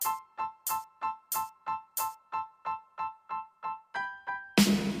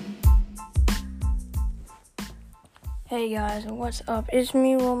Hey guys, what's up? It's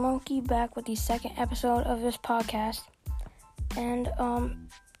me, Will Monkey, back with the second episode of this podcast. And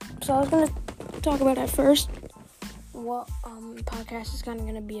so I was gonna talk about at first what the podcast is kind of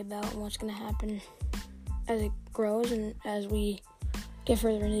gonna be about and what's gonna happen as it grows and as we get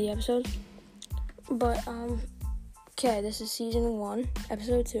further into the episodes. But okay, this is season 1,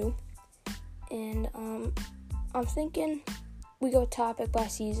 episode 2, and I'm thinking we go topic by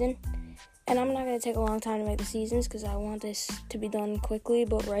season. And I'm not going to take a long time to make the seasons because I want this to be done quickly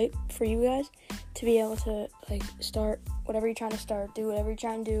but right for you guys to be able to start whatever you're trying to start, do whatever you're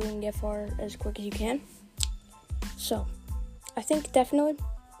trying to do, and get far as quick as you can. So, I think definitely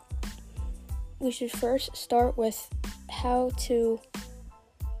we should first start with how to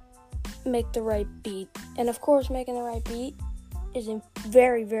make the right beat. And of course, making the right beat is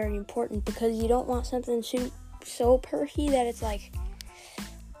very, very important because you don't want something so perky that it's not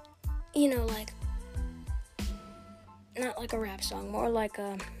like a rap song, more like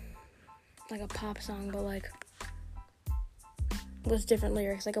a pop song, but with different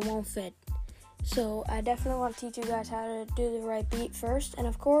lyrics, it won't fit. So I definitely want to teach you guys how to do the right beat first, and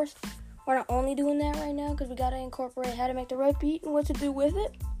of course, we're not only doing that right now because we got to incorporate how to make the right beat and what to do with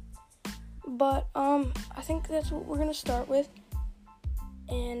it, but I think that's what we're going to start with,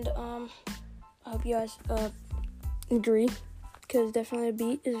 and I hope you guys agree, because definitely a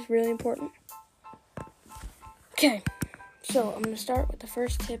beat is really important. Okay, so I'm going to start with the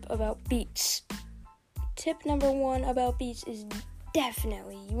first tip about beats. Tip number 1 about beats is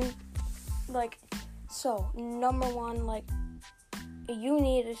definitely, number 1, you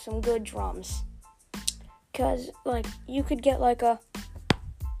need some good drums. Because, you could get a...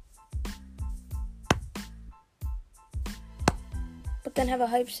 But then have a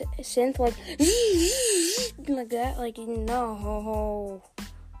hype synth, like that, no.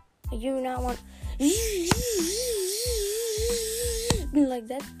 You do not want...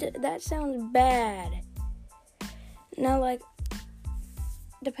 that sounds bad. Now,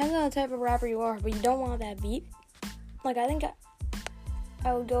 depends on the type of rapper you are, but you don't want that beat. I think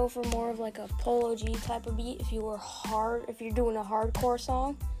I would go for more of a Polo G type of beat if you're doing a hardcore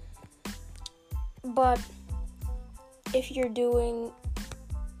song. But if you're doing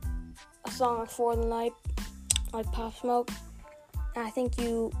a song like For the Night, like Pop Smoke, I think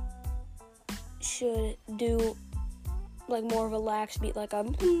you should do more of a lax beat, because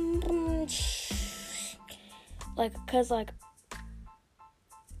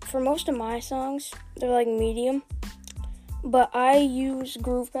for most of my songs, they're medium, but I use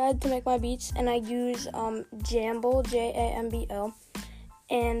GroovePad to make my beats, and I use Jambl, Jambl,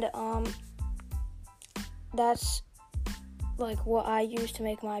 and that's what I use to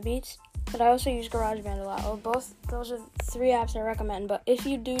make my beats. But I also use GarageBand a lot. Those are 3 apps I recommend. But if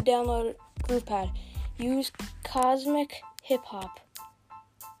you do download GroovePad, use Cosmic Hip Hop,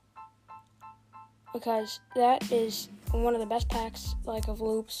 because that is one of the best packs of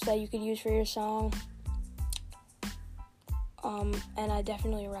loops that you could use for your song. And I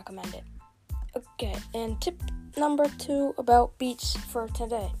definitely recommend it. Okay, and tip number 2 about beats for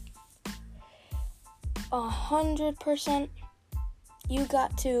today. 100%. You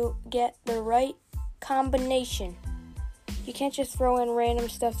got to get the right combination. You can't just throw in random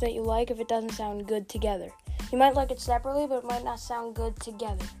stuff that you like if it doesn't sound good together. You might like it separately, but it might not sound good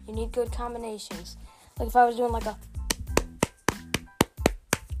together. You need good combinations. If I was doing with that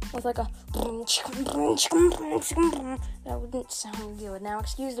wouldn't sound good. Now,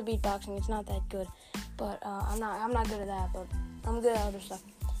 excuse the beatboxing; it's not that good. But I'm not good at that. But I'm good at other stuff,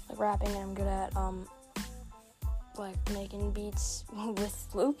 like rapping, and I'm good at making beats with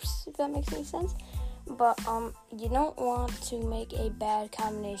loops, if that makes any sense. But you don't want to make a bad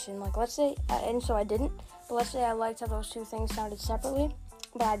combination. Let's say, and so I didn't. But let's say I liked how those 2 things sounded separately,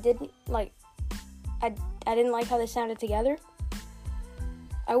 but I didn't I didn't like how they sounded together.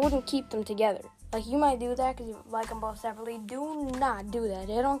 I wouldn't keep them together. You might do that because you like them both separately. Do not do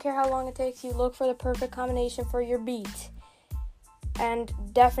that. I don't care how long it takes you. Look for the perfect combination for your beat. And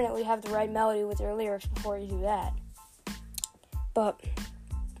definitely have the right melody with your lyrics before you do that. But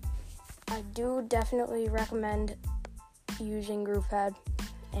I do definitely recommend using GroovePad.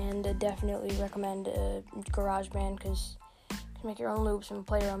 And definitely recommend GarageBand because you can make your own loops and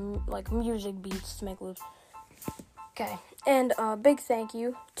play your own music beats to make loops. Okay, and big thank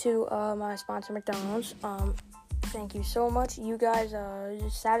you to my sponsor, McDonald's. Thank you so much. You guys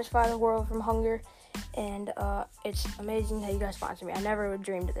just satisfy the world from hunger, and it's amazing how you guys sponsor me. I never would have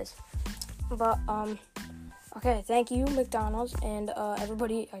dreamed of this. But okay, thank you, McDonald's, and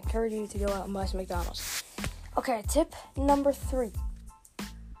everybody. I encourage you to go out and buy some McDonald's. Okay, tip number 3.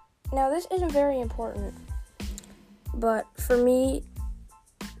 Now, this isn't very important, But for me,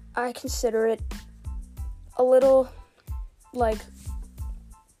 I consider it a little, like,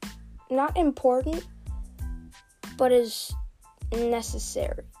 not important, but is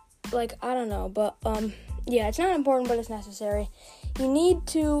necessary. Like, I don't know, but, yeah, it's not important, but it's necessary. You need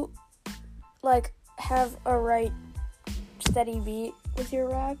to, like, have a right steady beat with your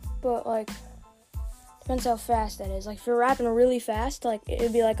rap, but, like, depends how fast that is. Like, if you're rapping really fast, like,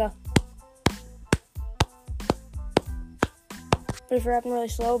 it'd be like a... But if you're rapping really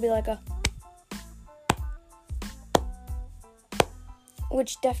slow, it'd be like a...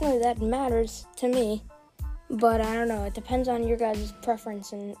 Which definitely that matters to me. But I don't know. It depends on your guys'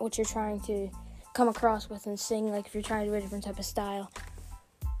 preference and what you're trying to come across with and sing. Like if you're trying to do a different type of style.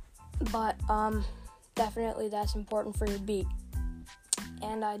 But definitely that's important for your beat.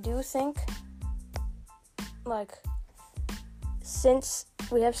 And I do think, like, since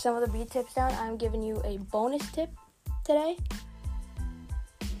we have some of the beat tips down, I'm giving you a bonus tip today.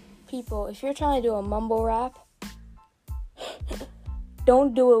 People, if you're trying to do a mumble rap,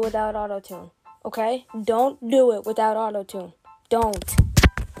 don't do it without auto-tune, okay? Don't do it without auto-tune. Don't.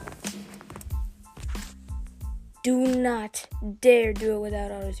 Do not dare do it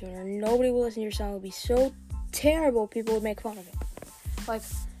without auto-tune, or nobody will listen to your song. It would be so terrible, people would make fun of it. Like,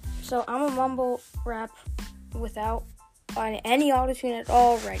 so I'm a mumble rap without any auto-tune at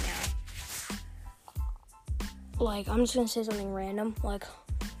all right now. Like, I'm just gonna say something random, like,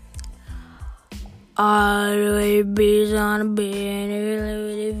 I bees on a bed,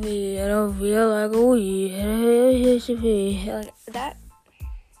 I don't feel like a weed. Like that,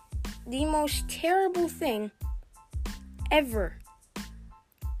 the most terrible thing ever.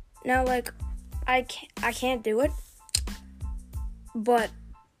 Now, like, I can't do it, but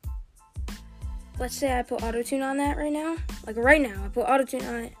let's say I put auto-tune on that right now. Like right now, I put auto-tune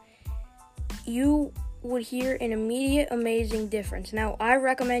on it. You would hear an immediate, amazing difference. Now, I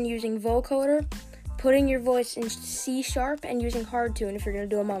recommend using vocoder, putting your voice in C sharp, and using hard tune if you're going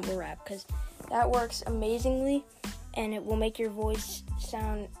to do a mumble rap, because that works amazingly, and it will make your voice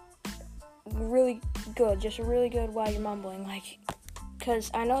sound really good, just really good while you're mumbling, like,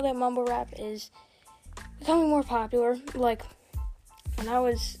 because I know that mumble rap is becoming more popular. Like, when I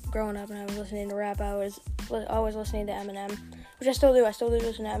was growing up and I was listening to rap, I was always listening to Eminem, which I still do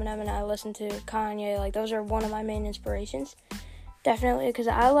listen to Eminem, and I listen to Kanye. Like, those are one of my main inspirations, definitely, because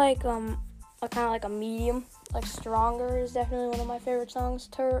I like, kind of like a medium, like Stronger is definitely one of my favorite songs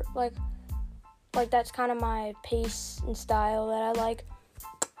to, like that's kind of my pace and style that I like.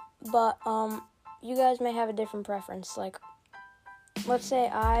 But, you guys may have a different preference. Like, let's say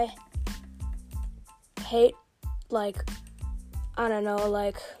I hate, like, I don't know,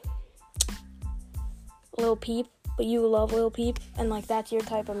 like, Lil Peep, but you love Lil Peep, and, like, that's your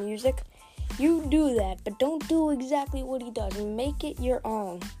type of music. You do that, but don't do exactly what he does. Make it your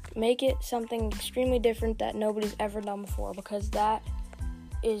own. Make it something extremely different that nobody's ever done before, because that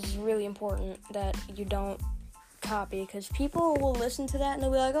is really important that you don't copy, because people will listen to that and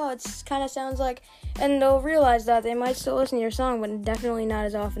they'll be like, oh, it kind of sounds like, and they'll realize that they might still listen to your song, but definitely not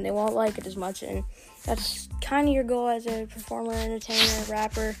as often. They won't like it as much, and that's kind of your goal as a performer, entertainer,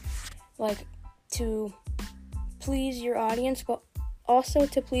 rapper, like, to please your audience, but also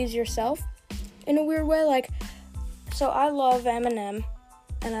to please yourself in a weird way. Like, so I love Eminem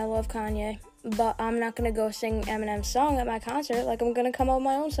and I love Kanye, but I'm not going to go sing Eminem's song at my concert. Like, I'm going to come up with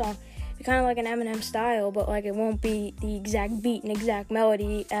my own song. Be kind of like an Eminem style, but, like, it won't be the exact beat and exact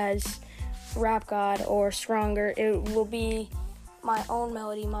melody as Rap God or Stronger. It will be my own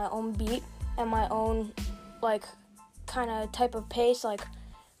melody, my own beat, and my own, like, kind of type of pace, like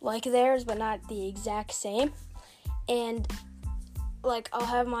theirs, but not the exact same. And, like, I'll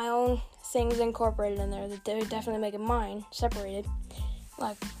have my own things incorporated in there that they definitely make it mine, separated.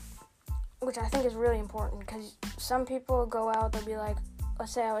 Like, which I think is really important, because some people go out, they'll be like,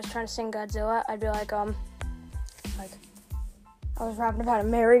 let's say I was trying to sing Godzilla, I'd be like, I was rapping about a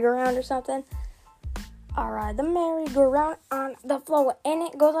merry-go-round or something. I ride the merry-go-round on the floor, and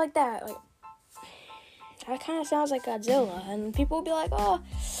it goes like that. Like, that kind of sounds like Godzilla, and people will be like,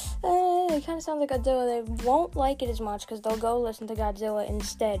 it kind of sounds like Godzilla. They won't like it as much, because they'll go listen to Godzilla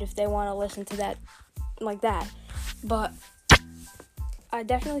instead if they want to listen to that like that. But I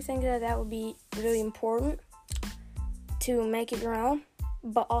definitely think that would be really important to make it your own,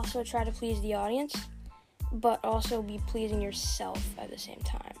 but also try to please the audience, but also be pleasing yourself at the same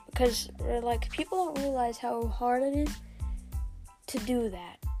time. Because, like, people don't realize how hard it is to do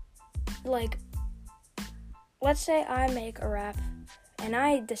that. Like, let's say I make a rap and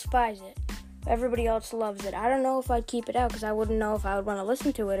I despise it. Everybody else loves it. I don't know if I'd keep it out, because I wouldn't know if I would want to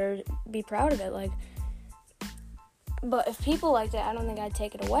listen to it or be proud of it. Like, But if people liked it, I don't think I'd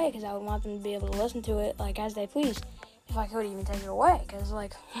take it away because I would want them to be able to listen to it like as they please. If I could even take it away, because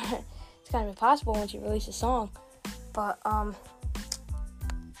like it's kind of impossible once you release a song. But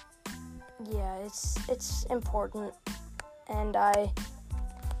yeah, it's important, and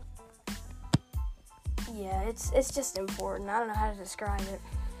it's just important. I don't know how to describe it,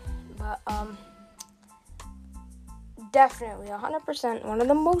 but definitely 100%. One of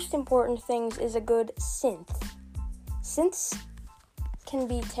the most important things is a good synth. Synths can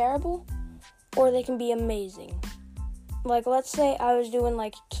be terrible, or they can be amazing. Like, let's say I was doing,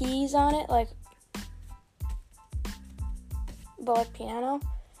 like, keys on it, but like piano.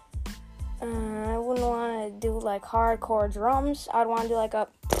 I wouldn't want to do, like, hardcore drums. I'd want to do, like,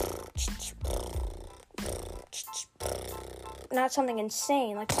 not something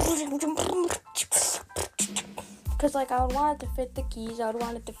insane, like, because, like, I would want it to fit the keys, I would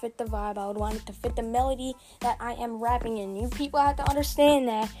want it to fit the vibe, I would want it to fit the melody that I am rapping in. You people have to understand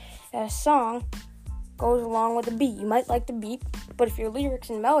that a song goes along with the beat. You might like the beat, but if your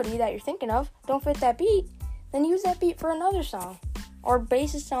lyrics and melody that you're thinking of don't fit that beat, then use that beat for another song, or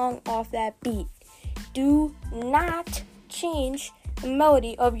base a song off that beat. Do not change the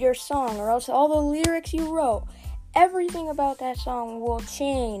melody of your song, or else all the lyrics you wrote, everything about that song will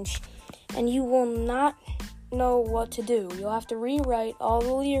change, and you will not know what to do. You'll have to rewrite all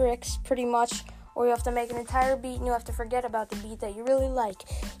the lyrics pretty much, or you have to make an entire beat and you have to forget about the beat that you really like.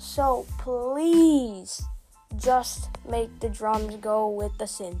 So please just make the drums go with the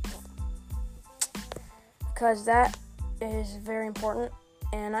synth, because that is very important,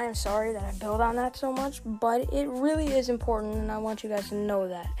 and I am sorry that I build on that so much, but it really is important, and I want you guys to know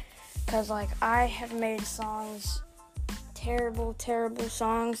that, because like I have made songs, terrible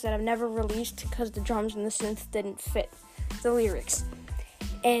songs that I've never released because the drums and the synth didn't fit the lyrics.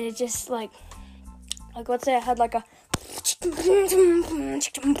 And it just like let's say I had like a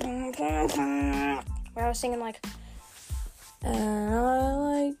where I was singing like, and I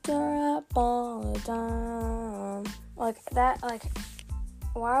like to rap all the time, like that. Like,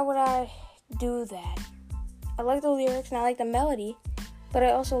 why would I do that? I like the lyrics and I like the melody, but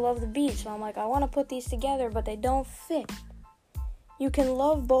I also love the beat, so I'm like, I want to put these together, but they don't fit. You can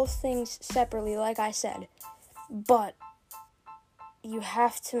love both things separately, like I said, but you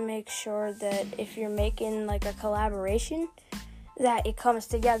have to make sure that if you're making, like, a collaboration, that it comes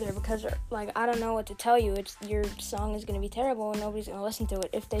together, because, like, I don't know what to tell you. Your song is going to be terrible and nobody's going to listen to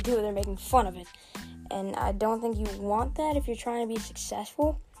it. If they do, they're making fun of it, and I don't think you want that if you're trying to be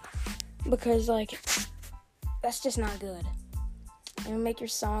successful, because, like, that's just not good. It'll make your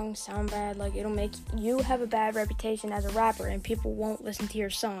song sound bad. Like, it'll make you have a bad reputation as a rapper, and people won't listen to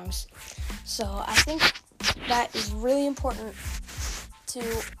your songs. So I think that is really important to,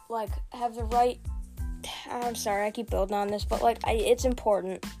 like, have the right. I'm sorry, I keep building on this, but, like, it's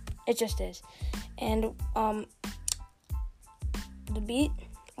important. It just is. And the beat,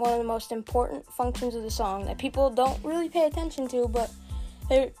 one of the most important functions of the song that people don't really pay attention to, but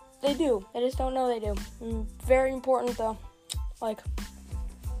they do. They just don't know they do. Very important, though. Like,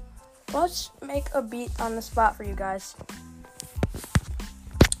 let's make a beat on the spot for you guys.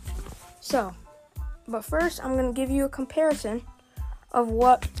 So, but first, I'm going to give you a comparison of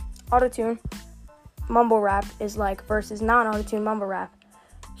what autotune mumble rap is like versus non-autotune mumble rap.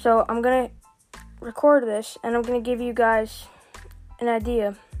 So, I'm going to record this, and I'm going to give you guys an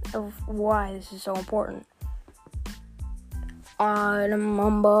idea of why this is so important. I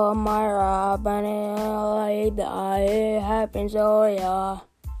remember my rap and it like it happens, oh yeah.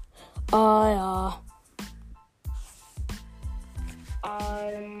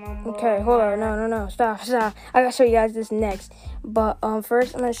 Okay, hold on, no, stop. I gotta show you guys this next. But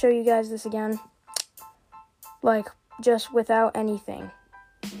first I'm gonna show you guys this again, like just without anything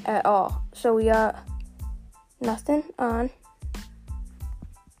at all. So we got nothing on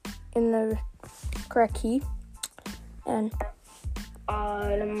in the correct key, and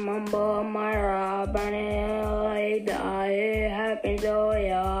I remember my rap and it like it happens, oh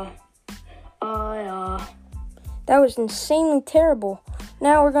yeah. That was insanely terrible.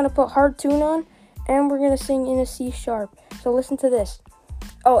 Now we're going to put hard tune on, and we're going to sing in a C sharp. So listen to this.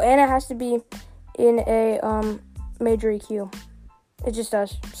 Oh, and it has to be in a major EQ. It just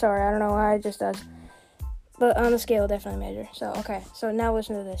does. Sorry, I don't know why it just does. But on the scale, definitely major. So, okay. So now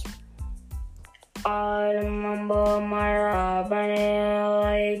listen to this. I remember my rap and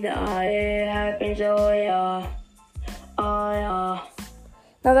it like it happens, oh yeah.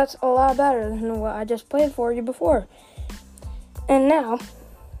 Now that's a lot better than what I just played for you before. And now,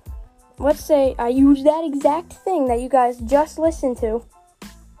 let's say I use that exact thing that you guys just listened to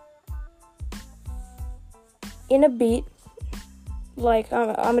in a beat, like,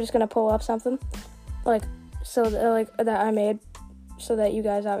 I'm just gonna pull up something, like, so that I made, so that you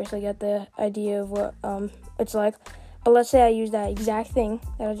guys obviously get the idea of what it's like. But let's say I use that exact thing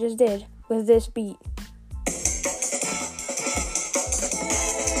that I just did with this beat.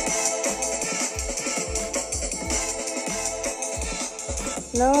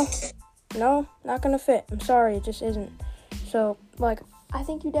 No, not gonna fit. I'm sorry, it just isn't. So, like, I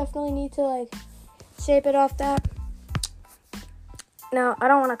think you definitely need to, like, shape it off that. Now, I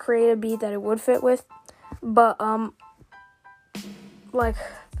don't want to create a beat that it would fit with, but, like,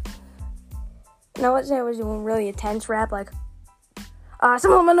 now let's say I was doing really intense rap, like,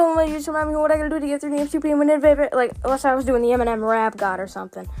 someone used to remind me what I gotta do to get through the M2P and favorite. Like, unless I was doing the Eminem Rap God or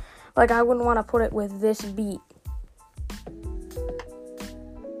something. Like, I wouldn't want to put it with this beat.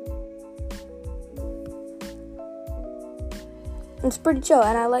 It's pretty chill,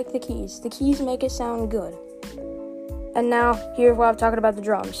 and I like the keys. The keys make it sound good. And now, here's while I'm talking about the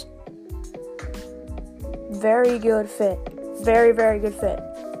drums. Very good fit. Very, very good fit.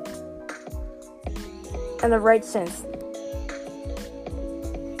 And the right synth.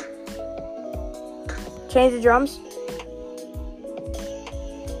 Change the drums.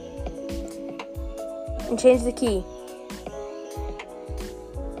 And change the key.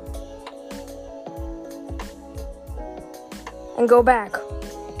 And go back.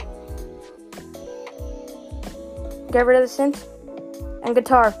 Get rid of the synth and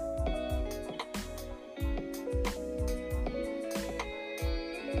guitar.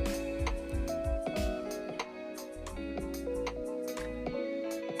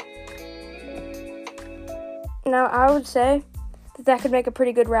 Now, I would say that could make a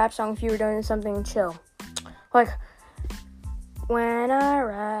pretty good rap song if you were doing something chill. Like, when I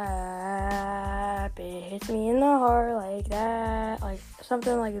rap, it hits me in the heart like that. Like,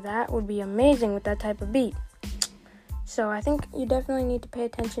 something like that would be amazing with that type of beat. So I think you definitely need to pay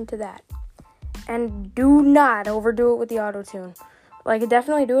attention to that. And do not overdo it with the auto-tune. Like,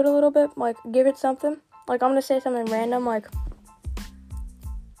 definitely do it a little bit. Like, give it something. Like, I'm going to say something random, like,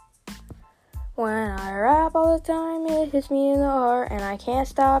 when I rap all the time, it hits me in the heart, and I can't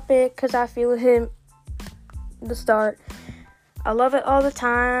stop it, cause I feel it hit the start. I love it all the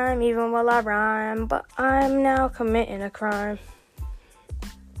time, even while I rhyme, but I'm now committing a crime.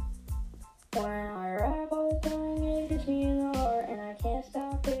 When I rap all the time, it hits me in the heart, and I can't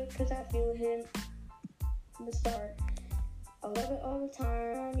stop it, cause I feel it hit the start. I love it all the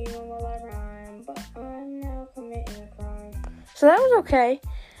time, even while I rhyme, but I'm now committing a crime. So that was okay.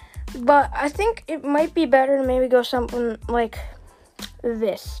 But I think it might be better to maybe go something like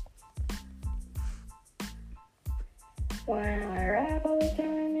this. When I rap all the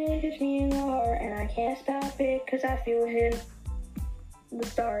time, it hits me in the heart, and I can't stop it, cause I feel it hit the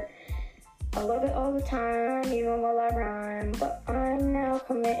start. I love it all the time, even while I rhyme, but I'm now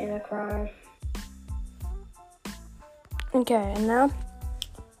committing a crime. Okay, and now,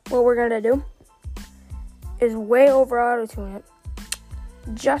 what we're gonna do is way over auto-tune it.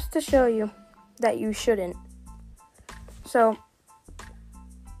 Just to show you that you shouldn't. So,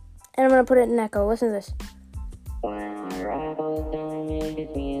 and I'm going to put it in echo. Listen to this. When I rap all the time, it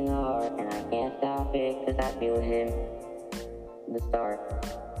hits me in the heart, and I can't stop it, cause I feel it hit the start.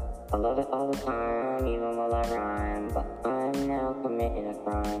 I love it all the time, even while I rhyme, but I'm now committing a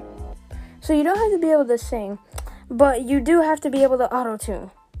crime. So you don't have to be able to sing, but you do have to be able to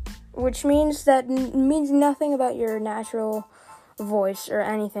auto-tune, which means that means nothing about your natural voice or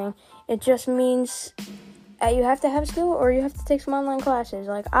anything. It just means you have to have skill, or you have to take some online classes.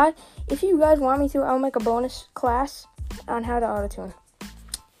 Like, if you guys want me to, I'll make a bonus class on how to auto-tune.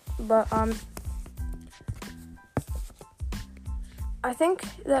 But I think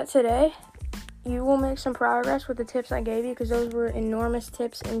that today you will make some progress with the tips I gave you, because those were enormous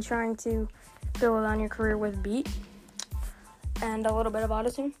tips in trying to build on your career with beat and a little bit of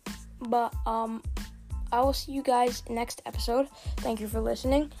auto-tune. But I will see you guys next episode. Thank you for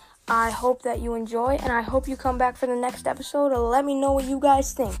listening. I hope that you enjoy, and I hope you come back for the next episode to let me know what you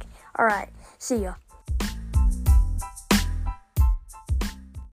guys think. All right, see ya.